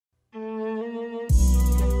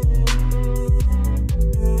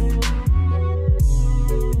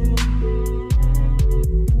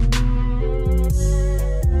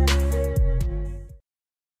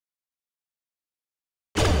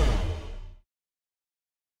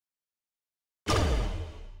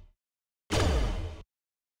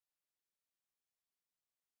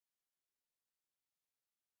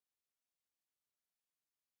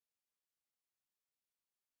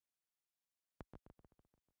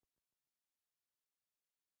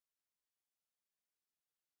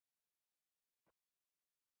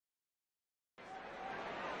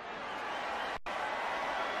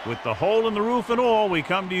With the hole in the roof and all, we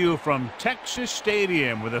come to you from Texas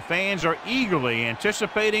Stadium, where the fans are eagerly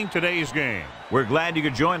anticipating today's game. We're glad you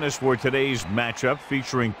could join us for today's matchup,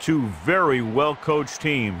 featuring two very well-coached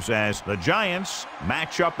teams as the Giants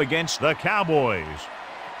match up against the Cowboys.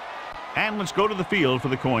 And let's go to the field for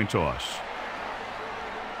the coin toss.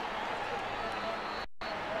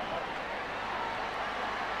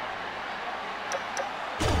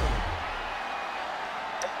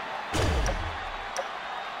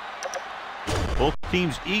 Both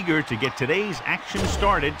teams eager to get today's action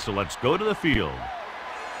started, so let's go to the field.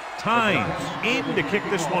 Times in to kick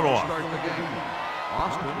this one off.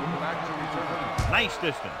 Nice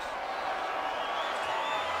distance.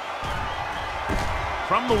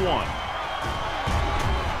 From the 1.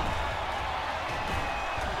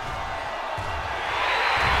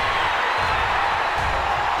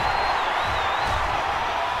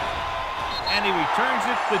 And he returns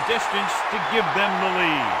it the distance to give them the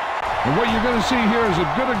lead. And what you're going to see here is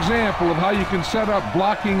a good example of how you can set up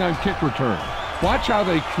blocking on kick return. Watch how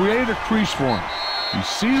they create a crease for him. He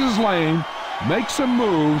sees his lane, makes some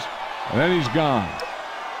moves, and then he's gone.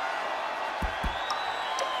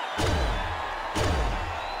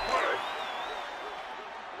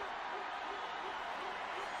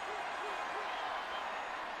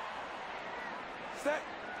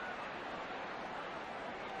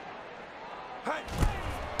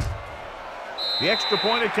 The extra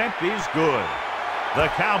point attempt is good. The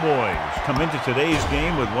Cowboys come into today's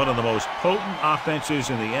game with one of the most potent offenses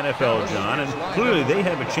in the NFL, John, and clearly they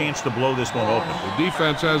have a chance to blow this one open. The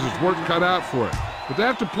defense has its work cut out for it, but they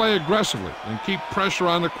have to play aggressively and keep pressure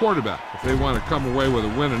on the quarterback if they want to come away with a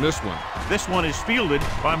win in this one. This one is fielded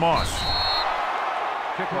by Moss.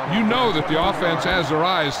 You know that the offense has their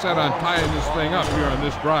eyes set on tying this thing up here on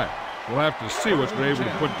this drive. We'll have to see what they're able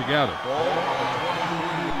to put together.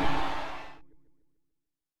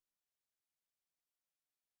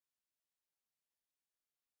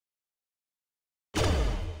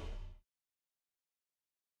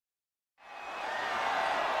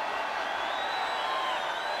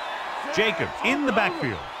 Jacobs in the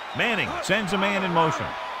backfield. Manning sends a man in motion.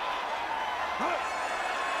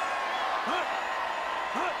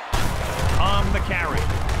 On the carry.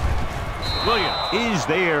 Williams is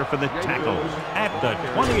there for the tackle at the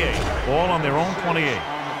 28. All on their own 28.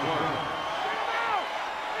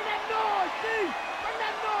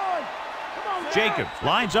 Jacobs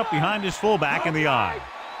lines up behind his fullback in the eye.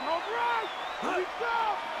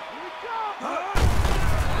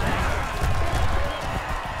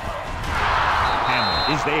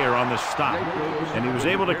 Is there on the stop, and he was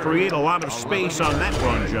able to create a lot of space on that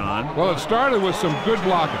run, John. Well, it started with some good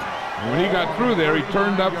blocking, and when he got through there, he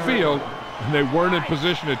turned upfield, and they weren't in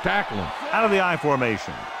position to tackle him. Out of the I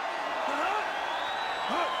formation.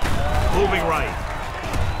 Moving right.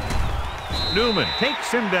 Newman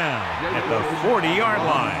takes him down at the 40-yard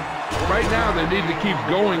line. Right now, they need to keep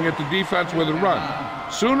going at the defense with a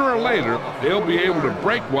run. Sooner or later, they'll be able to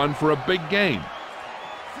break one for a big gain.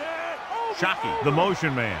 Shockey, the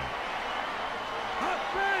motion man.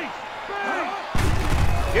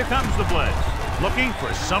 Here comes the blitz, looking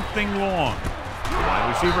for something long. The wide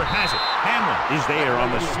receiver has it. Hamlin is there on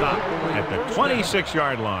the stop at the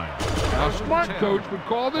 26-yard line. A smart coach would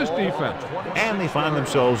call this defense. And they find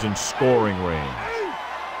themselves in scoring range.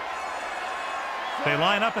 They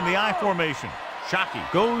line up in the I formation. Shockey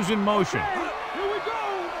goes in motion.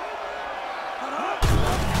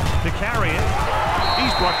 To carry it.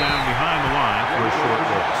 He's brought down behind the line for a short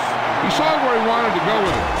loss. He saw where he wanted to go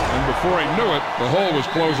with it, and before he knew it, the hole was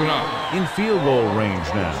closing up. In field goal range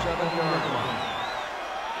now.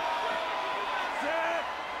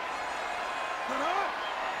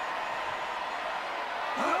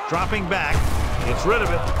 Dropping back, gets rid of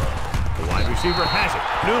it. The wide receiver has it.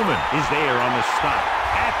 Newman is there on the stop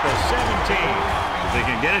at the 17. If they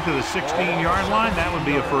can get it to the 16-yard line, that would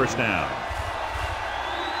be a first down.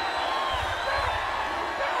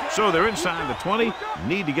 So they're inside the 20,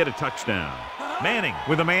 need to get a touchdown. Manning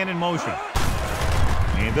with a man in motion.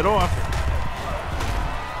 Hand it off.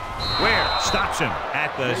 Ware stops him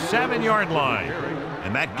at the 7-yard line.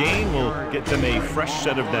 And that gain will get them a fresh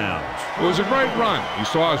set of downs. It was a great run. He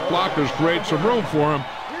saw his blockers create some room for him,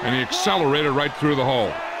 and he accelerated right through the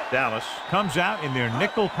hole. Dallas comes out in their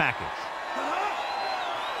nickel package.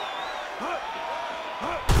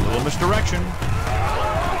 A little misdirection.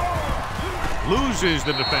 Loses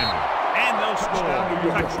the defender, and they'll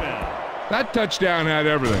score. Touchdown. That touchdown had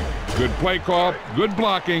everything. Good play call, good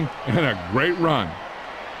blocking, and a great run.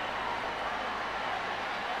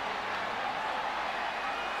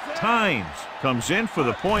 Tynes comes in for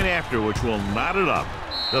the point after, which will knot it up.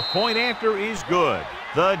 The point after is good.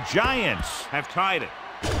 The Giants have tied it.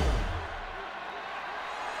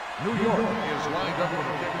 New York is lined up for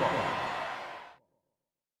the kickoff.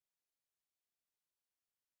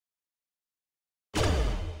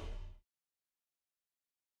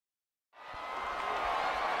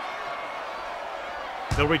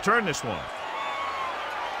 They'll return this one.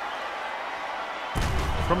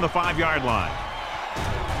 From the 5-yard line.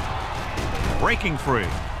 Breaking free.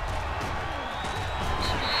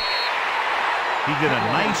 He did a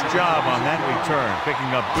nice job on that return,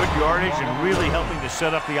 picking up good yardage and really helping to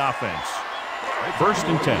set up the offense. 1st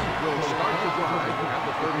and 10. Will start the drive at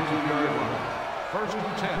the 32-yard line. 1st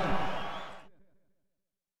and 10.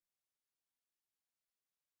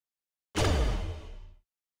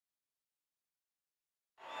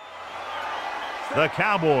 The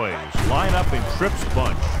Cowboys line up in trips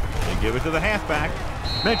bunch. They give it to the halfback.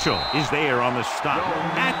 Mitchell is there on the stop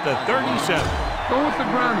at the 37. Go with the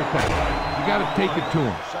ground attack. You got to take it to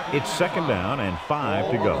him. It's 2nd down and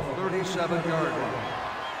 5 to go. 37-yard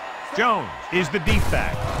line. Jones is the deep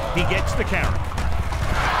back. He gets the carry.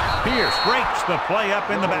 Pierce breaks the play up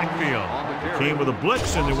in the backfield. He came with a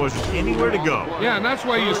blitz and there wasn't anywhere to go. Yeah, and that's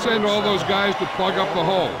why you send all those guys to plug up the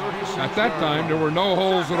hole. At that time, there were no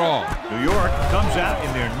holes at all. New York comes out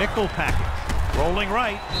in their nickel package. Rolling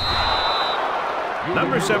right.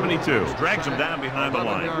 Number 72 drags him down behind the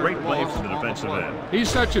line. Great play from the defensive end. He's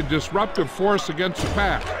such a disruptive force against the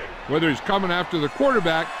pass, whether he's coming after the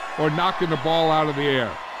quarterback or knocking the ball out of the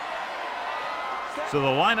air. So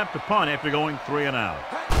they'll line up to punt after going 3 and out.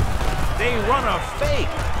 They run a fake,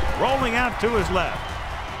 rolling out to his left.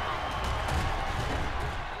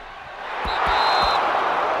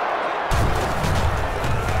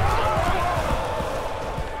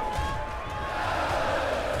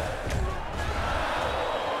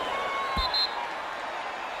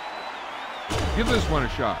 Give this one a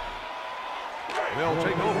shot. They'll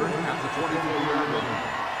take over at the 24-yard line.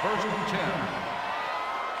 1st and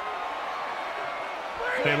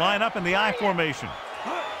 10. They line up in the I formation.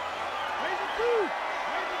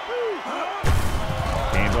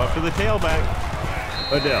 Hand off to the tailback.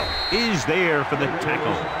 Adele is there for the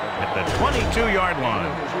tackle at the 22-yard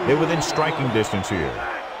line. They're within striking distance here.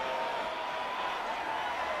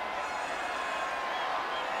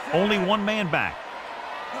 Only one man back.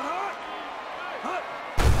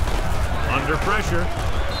 Under pressure.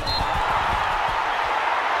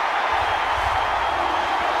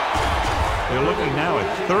 They're looking now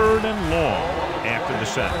at 3rd and long after the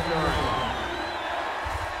sack.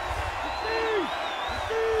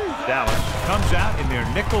 Dallas comes out in their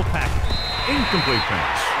nickel package. Incomplete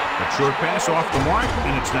pass. A short pass off the mark,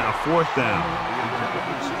 and it's now 4th down.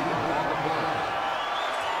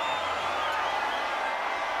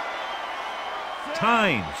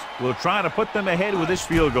 Tynes will try to put them ahead with this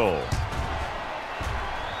field goal.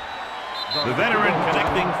 The veteran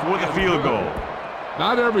connecting for the field goal.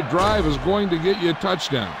 Not every drive is going to get you a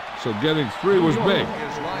touchdown, so getting 3 was big.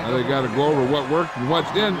 Now they got to go over what worked and what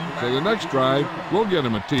didn't, so the next drive will get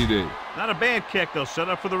them a TD. Not a bad kick. They'll set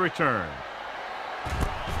up for the return.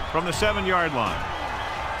 From the 7-yard line.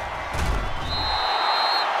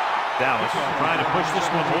 Dallas trying to push this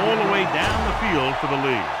one all the way down the field for the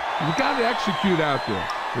lead. You got to execute out there.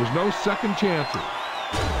 There's no second chances.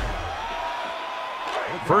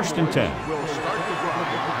 1st and 10. Will start the drive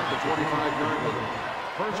at the 25-yard line.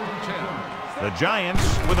 1st and 10. The Giants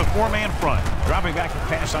with a 4-man front. Dropping back to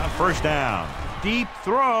pass on 1st down. Deep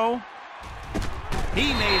throw.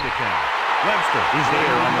 He made the catch. Webster is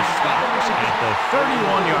there on the stop at the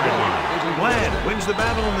 31-yard line. Glenn wins the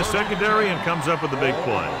battle in the secondary and comes up with a big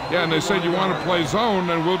play. Yeah, and they said you want to play zone,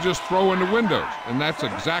 then we'll just throw in the windows. And that's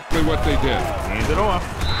exactly what they did. Hand it off.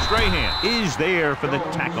 Strahan is there for the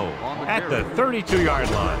tackle at the 32-yard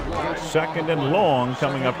line. 2nd and long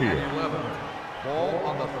coming up here. Ball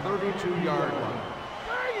on the 32-yard line.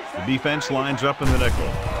 The defense lines up in the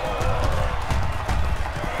nickel.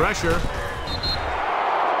 Pressure.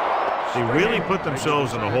 They really put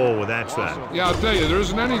themselves in a hole with that sack. Yeah, I'll tell you, there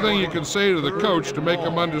isn't anything you can say to the coach to make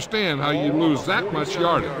him understand how you lose that much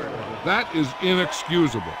yardage. That is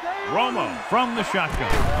inexcusable. Romo from the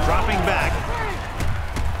shotgun. Dropping back.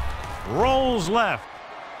 Rolls left.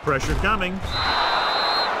 Pressure coming.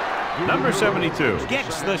 Number 72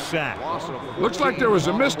 gets the sack. Looks like there was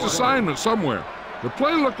a missed assignment somewhere. The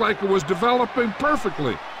play looked like it was developing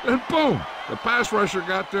perfectly. And boom, the pass rusher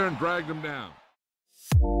got there and dragged him down.